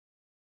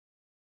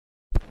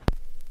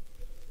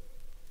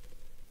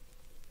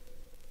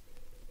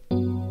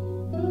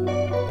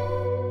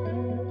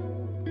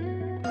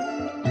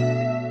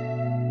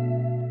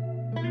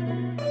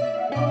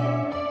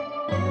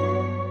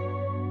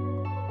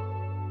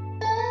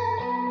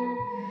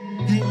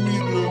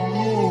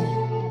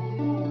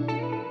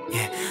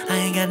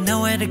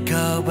nowhere to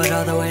go but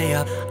all the way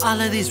up. All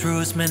of these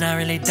rules, man, I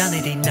really done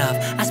it enough.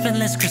 I spent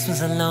last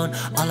Christmas alone,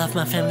 all of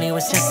my family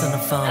was just on the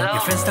phone. Your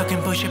friends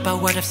talking bullshit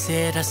about what I've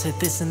said. I said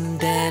this and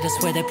that, I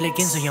swear that play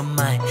games on your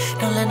mind.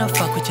 Don't let no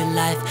fuck with your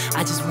life,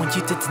 I just want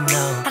you to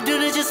know I do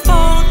this just for,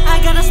 I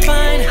got a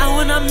spine. I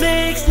wanna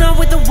mix, not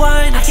with the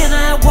wine. I cannot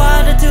add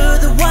water to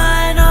the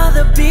wine, all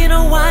the beer,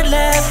 no wine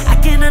left. I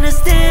can't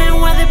understand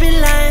why they be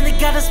lying. They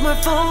got a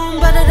smartphone,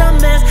 but it a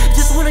mess.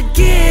 Just wanna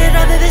get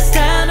out of this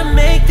town to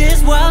make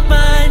this world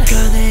mine.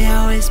 Girl, they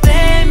always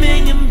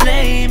blaming and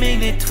blaming.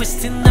 They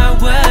twisting our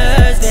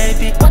words, they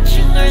be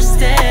watching our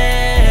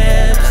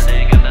steps.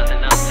 They ain't got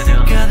nothing else to do.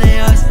 Girl, they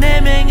always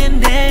naming and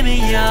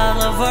naming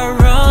all of our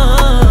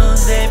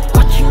wrongs. They be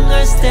watching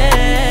our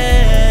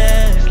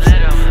steps.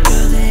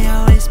 Girl, they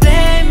always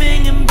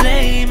blaming and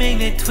blaming.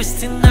 They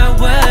twisting our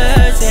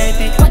words, they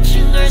be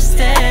watching our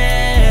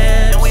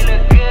steps. And we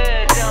look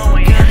good, don't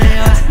we? Girl, they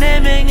always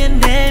naming and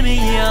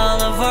naming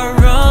all of our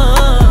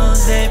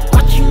wrongs. They be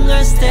watching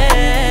our steps.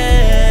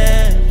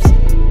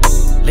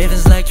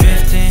 Living's like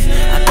drifting,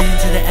 I've been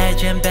to the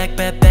edge and back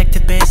to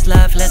base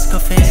life. Let's go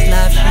face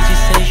life. She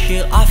just say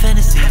she off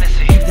fantasy.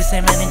 Keep the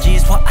same energy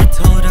is what I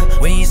told her.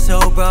 When you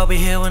sober, I'll be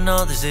here when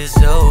all this is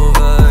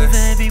over.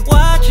 Baby,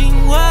 watching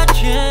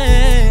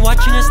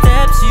her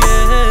steps,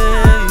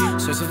 yeah.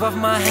 Sweats above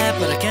my head,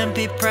 but I can't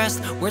be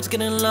pressed. Words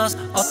getting lost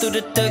all through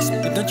the text.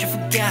 But don't you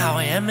forget how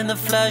I am in the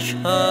flesh,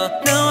 huh?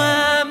 Now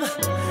I'm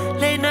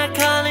late night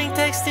calling,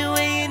 texting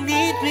when you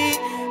need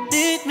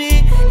me,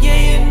 yeah,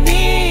 you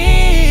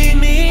need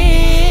me.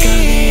 Girl,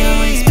 they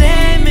always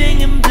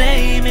blaming and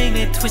blaming.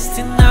 They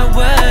twisting our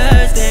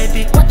words, they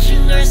be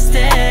watching our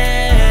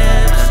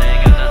steps. They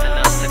ain't got nothing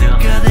else to do.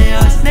 Girl, they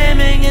always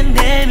naming and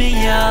naming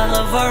all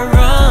of our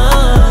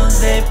wrongs.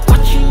 They be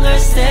watching our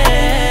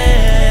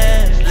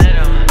steps.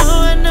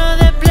 Oh, I know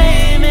they're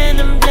blaming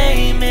and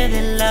blaming.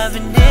 They're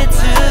loving it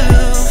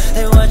too.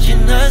 They're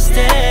watching our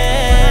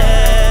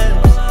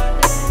steps.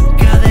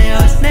 Girl, they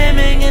always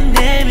naming and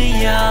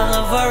naming all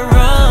of our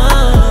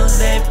wrongs.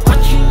 They be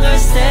watching our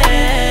steps.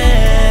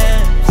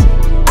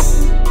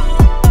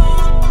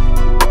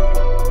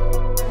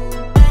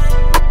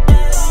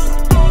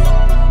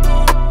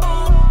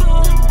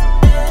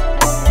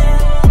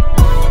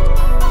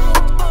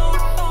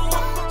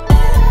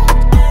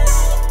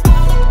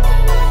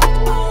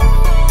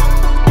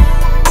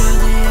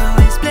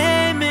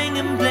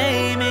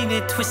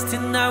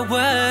 Twisting our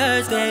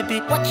words, they be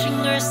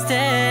watching our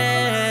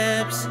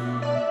steps.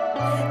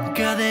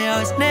 Girl, they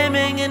always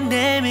naming and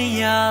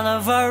naming all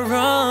of our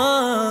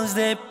wrongs.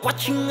 They be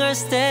watching our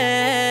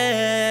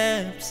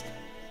steps.